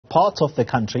parts of the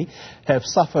country have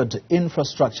suffered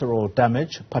infrastructural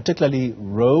damage, particularly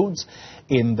roads,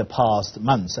 in the past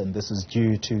months, and this is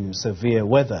due to severe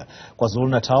weather.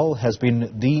 KwaZulu-Natal has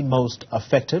been the most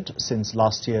affected since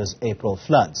last year's April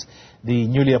floods. The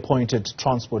newly appointed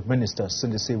Transport Minister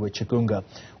Sindisiwe Chikunga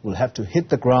will have to hit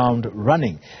the ground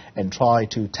running and try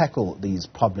to tackle these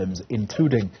problems,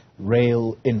 including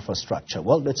rail infrastructure.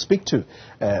 Well, let's speak to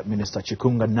Minister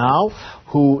Chikunga now,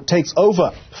 who takes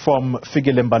over from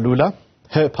Fikile Mbalula,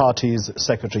 her party's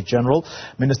Secretary General.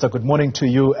 Minister, good morning to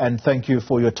you and thank you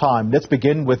for your time. Let's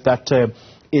begin with that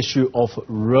issue of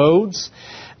roads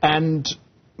and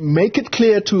make it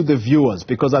clear to the viewers,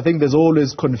 because I think there's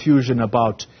always confusion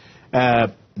about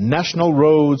national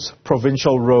roads,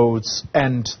 provincial roads,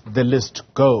 and the list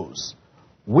goes.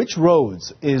 Which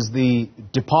roads is the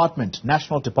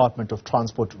National Department of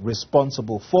Transport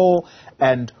responsible for,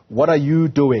 and what are you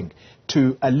doing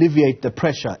to alleviate the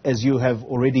pressure, as you have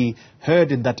already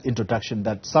heard in that introduction,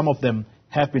 that some of them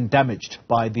have been damaged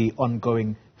by the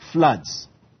ongoing floods?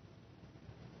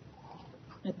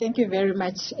 Thank you very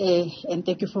much, and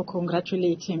thank you for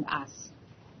congratulating us.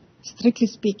 Strictly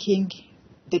speaking,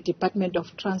 the Department of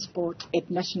Transport at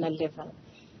national level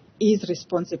is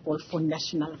responsible for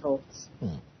national roads.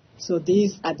 So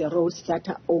these are the roads that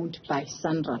are owned by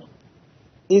SANRAL.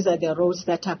 These are the roads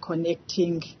that are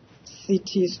connecting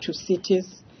cities to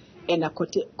cities and are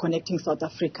connecting South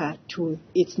Africa to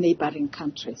its neighboring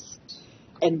countries.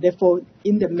 And therefore,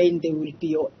 in the main, they will be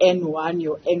your N1,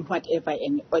 your N whatever,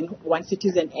 and one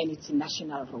citizen, and it's a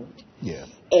national road. Yeah.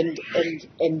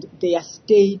 And their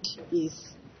state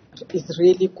is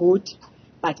really good,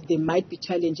 but there might be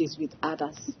challenges with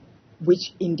others,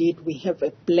 which indeed we have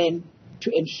a plan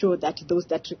to ensure that those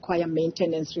that require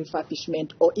maintenance,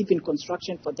 refurbishment, or even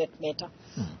construction for that matter,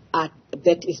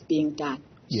 that is being done.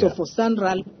 Yeah. So for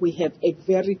SANRAL, we have a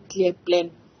very clear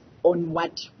plan on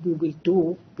what we will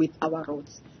do with our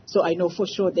roads. So I know for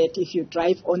sure that if you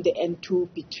drive on the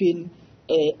N2 between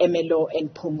Emelo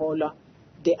and Pongola,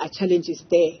 there are challenges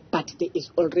there, but there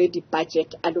is already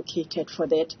budget allocated for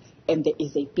that, and there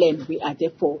is a plan. We are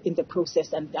therefore in the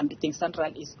process, and I think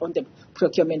SANRAL is on the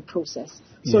procurement process.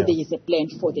 So there is a plan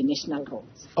for the national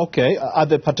roads. Okay. Are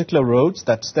there particular roads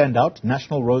that stand out,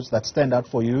 national roads that stand out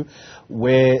for you,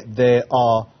 where there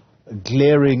are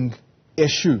glaring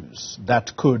issues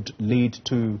that could lead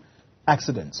to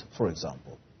accidents, for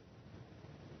example?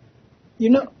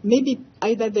 You know, maybe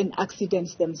either than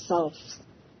accidents themselves,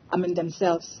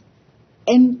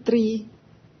 N3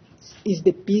 is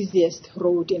the busiest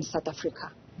road in South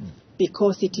Africa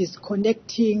because it is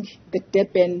connecting the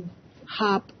Durban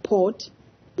hub port,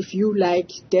 if you like,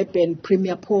 Durban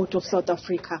premier port of South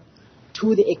Africa,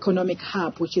 to the economic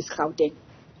hub, which is Gauteng.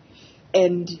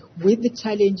 And with the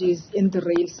challenges in the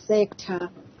rail sector,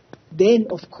 then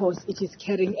of course it is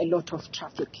carrying a lot of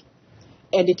traffic.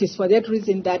 And it is for that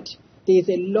reason that there is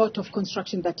a lot of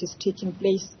construction that is taking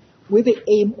place with the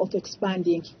aim of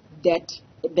expanding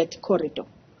that corridor.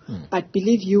 But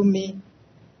believe you me,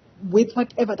 with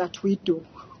whatever that we do,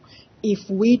 if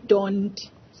we don't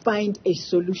find a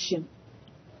solution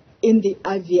in the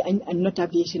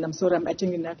aviation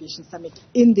summit,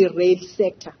 in the rail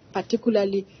sector,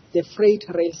 particularly the freight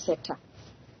rail sector,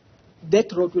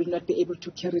 that road will not be able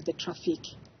to carry the traffic.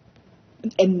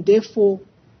 And therefore,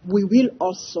 we will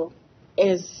also,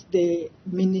 as the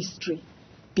ministry,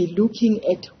 be looking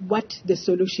at what the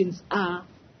solutions are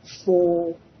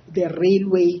for the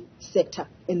railway sector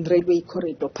and railway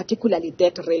corridor, particularly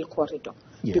that rail corridor,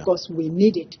 because we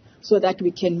need it so that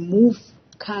we can move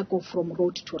cargo from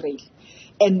road to rail.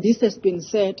 And this has been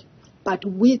said, but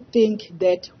we think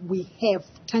that we have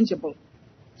tangible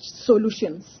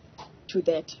solutions to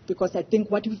that, because I think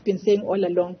what we've been saying all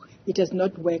along, it has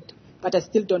not worked. But I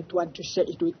still don't want to share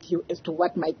it with you as to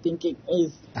what my thinking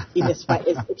is in as far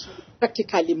as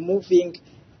practically moving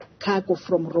cargo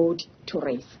from road to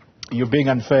rail. You're being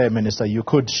unfair, Minister. You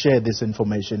could share this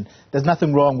information. There's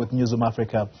nothing wrong with Newzroom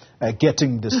Afrika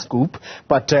getting the scoop,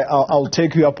 but I'll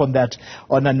take you up on that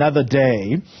on another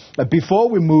day. Before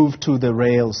we move to the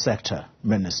rail sector,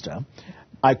 Minister,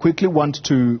 I quickly want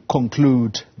to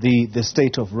conclude the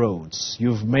state of roads.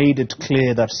 You've made it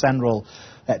clear that SANRAL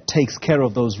takes care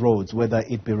of those roads, whether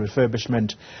it be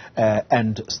refurbishment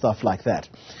and stuff like that.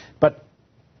 But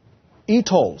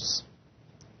e-tolls,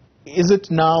 is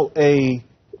it now a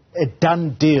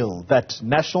done deal that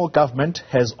national government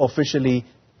has officially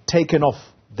taken off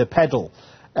the pedal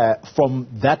from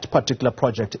that particular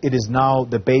project? It is now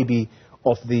the baby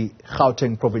of the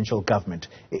Gauteng provincial government.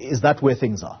 Is that where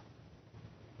things are?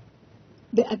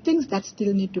 There are things that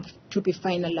still need to be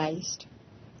finalized.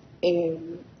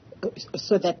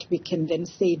 so that we can then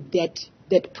say that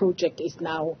that project is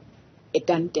now a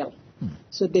done deal.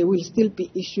 So there will still be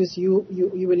issues. You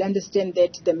will understand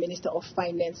that the Minister of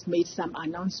Finance made some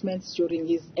announcements during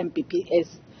his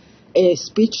MPPS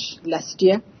speech last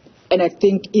year, and I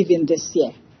think even this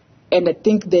year. And I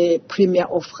think the Premier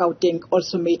of Gauteng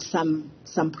also made some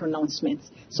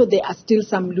pronouncements. So there are still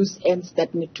some loose ends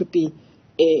that need to be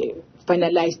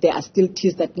finalized. There are still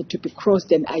T's that need to be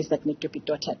crossed and I's that need to be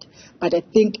dotted. But I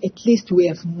think at least we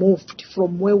have moved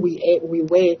from where we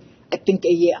were, I think,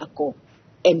 a year ago.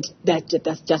 And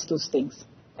that's just those things.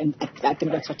 And I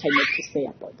think that's what I need to say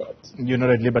about that. You're not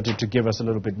at liberty to give us a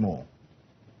little bit more.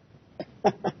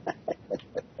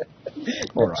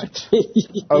 All right.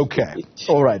 Okay.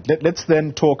 All right. Let's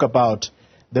then talk about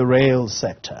the rail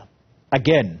sector.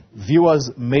 Again, viewers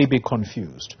may be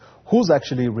confused. Who's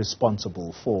actually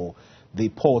responsible for the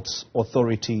Ports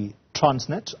Authority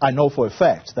Transnet? I know for a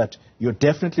fact that you're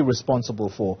definitely responsible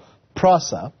for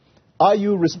PRASA. Are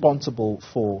you responsible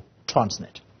for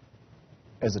Transnet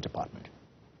as a department?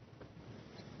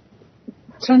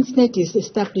 Transnet is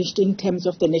established in terms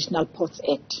of the National Ports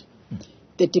Act.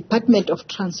 The Department of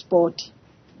Transport,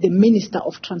 the Minister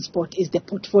of Transport is the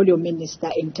portfolio minister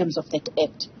in terms of that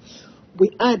act.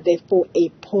 We are therefore a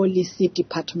policy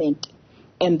department,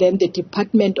 and then the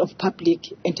Department of Public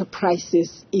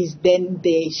Enterprises is then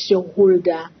the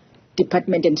shareholder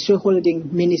department and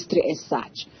shareholding ministry as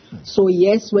such. So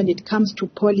yes, when it comes to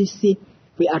policy,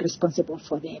 we are responsible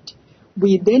for that.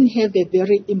 We then have a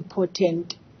very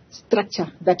important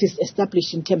structure that is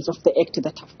established in terms of the act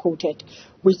that I've quoted,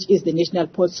 which is the National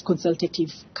Ports Consultative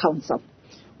Council,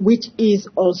 which is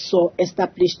also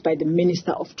established by the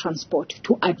Minister of Transport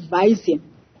to advise him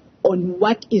on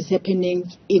what is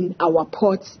happening in our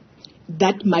ports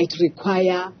that might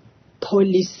require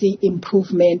policy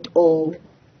improvement or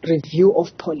review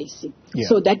of policy. Yeah.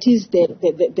 So that is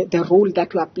the role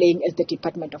that we are playing as the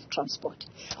Department of Transport.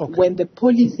 Okay. When the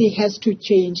policy has to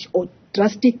change or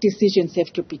drastic decisions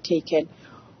have to be taken,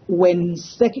 when,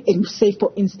 say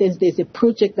for instance, there's a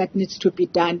project that needs to be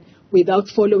done without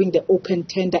following the open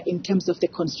tender in terms of the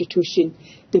Constitution,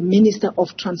 the Minister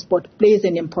of Transport plays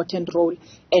an important role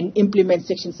and implements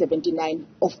Section 79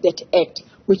 of that Act,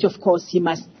 which of course he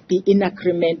must be in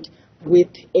agreement with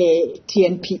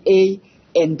TNPA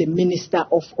and the Minister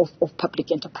of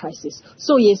Public Enterprises.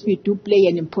 So yes, we do play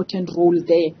an important role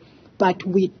there, but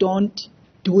we don't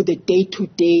do the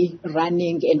day-to-day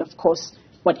running and of course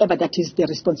whatever that is the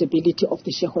responsibility of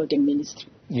the shareholding ministry.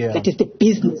 Yeah. That is the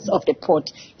business of the port,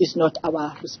 is not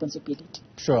our responsibility.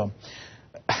 Sure.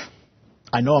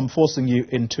 I know I'm forcing you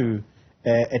into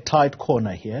a tight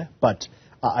corner here, but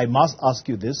I must ask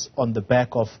you this on the back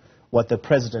of what the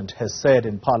President has said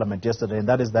in Parliament yesterday, and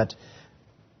that is that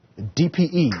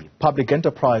DPE, Public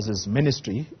Enterprises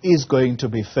Ministry, is going to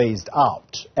be phased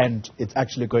out, and it's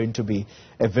actually going to be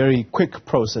a very quick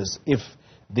process if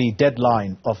the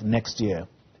deadline of next year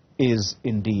is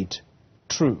indeed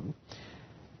true.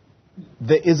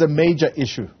 There is a major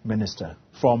issue, Minister,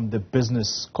 from the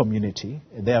business community.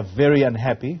 They are very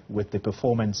unhappy with the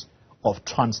performance of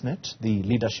Transnet, the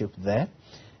leadership there.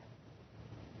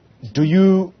 Do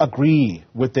you agree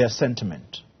with their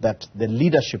sentiment that the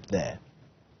leadership there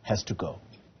has to go?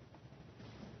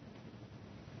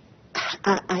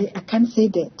 I can't say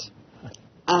that.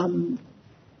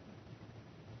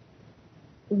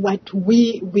 What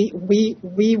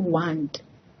we want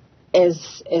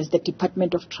as the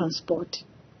Department of Transport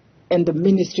and the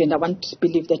Ministry, and I want to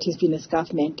believe that it's been as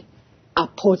government, are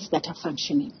ports that are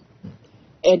functioning.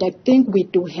 And I think we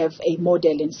do have a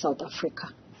model in South Africa.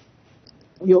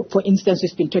 For instance,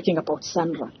 we've been talking about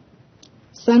SANRAL.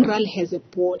 SANRAL has a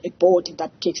board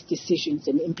that takes decisions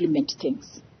and implements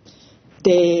things.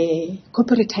 The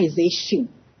corporatization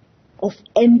of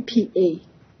NPA,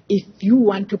 if you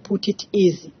want to put it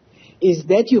easy, is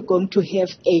that you're going to have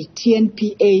a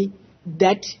TNPA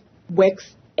that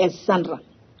works as SANRAL,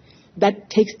 that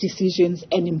takes decisions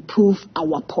and improve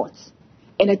our ports.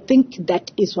 And I think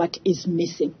that is what is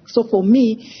missing. So for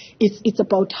me, it's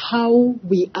about how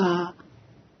we are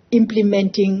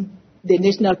implementing the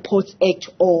National Ports Act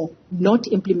or not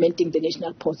implementing the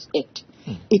National Ports Act.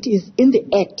 It is in the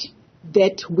Act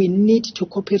that we need to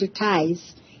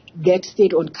corporatize that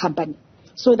state-owned company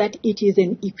so that it is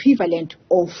an equivalent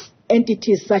of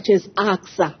entities such as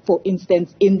AXA, for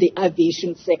instance, in the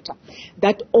aviation sector,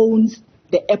 that owns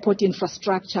the airport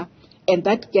infrastructure and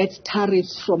that gets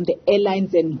tariffs from the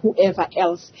airlines and whoever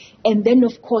else, and then,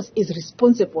 of course, is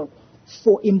responsible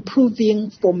for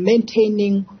improving, for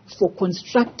maintaining, for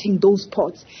constructing those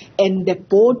ports. And the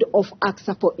board of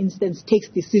AXA, for instance, takes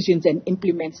decisions and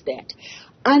implements that.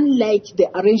 Unlike the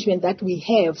arrangement that we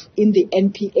have in the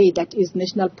NPA, that is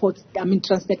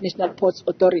Transnet National Ports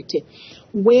Authority,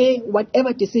 where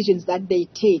whatever decisions that they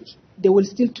take, they will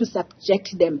still to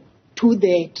subject them to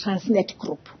the Transnet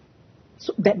group.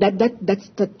 So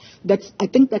that's I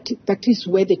think that is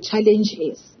where the challenge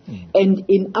is. And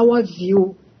in our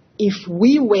view, if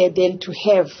we were then to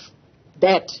have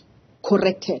that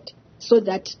corrected so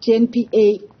that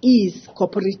TNPA is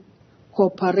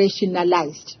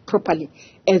operationalized properly,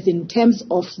 as in terms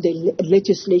of the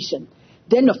legislation,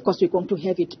 then of course we're going to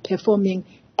have it performing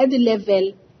at the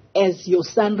level as your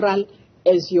SANRAL,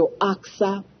 as your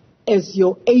AXA, as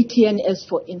your ATNS,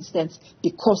 for instance,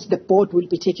 because the board will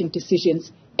be taking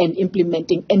decisions and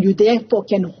implementing, and you therefore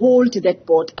can hold that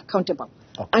board accountable.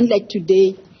 Okay. Unlike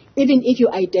today, even if you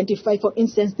identify, for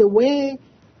instance, there were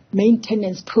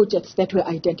maintenance projects that were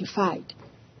identified.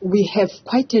 We have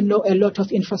quite a lot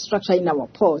of infrastructure in our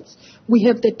ports. We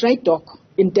have the dry dock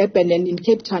in Durban and in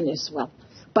Cape Town as well.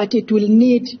 But it will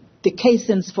need the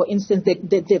caissons, for instance, the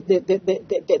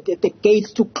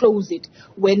gates to close it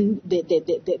when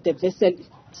the vessel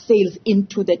sails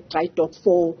into the dry dock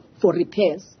for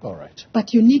repairs. All right.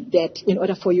 But you need that in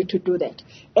order for you to do that.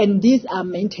 And these are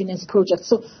maintenance projects.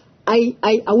 So I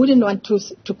wouldn't want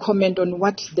to comment on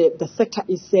what the sector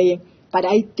is saying, but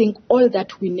I think all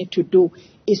that we need to do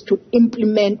is to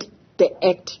implement the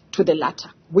act to the latter.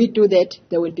 We do that,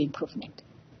 there will be improvement.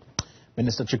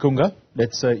 Minister Chikunga,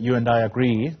 let's you and I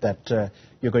agree that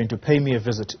you're going to pay me a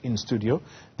visit in studio.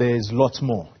 There's lots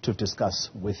more to discuss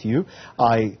with you.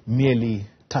 I merely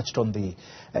touched on the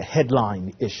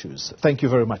headline issues. Thank you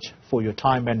very much for your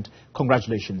time and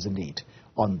congratulations indeed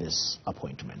on this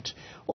appointment.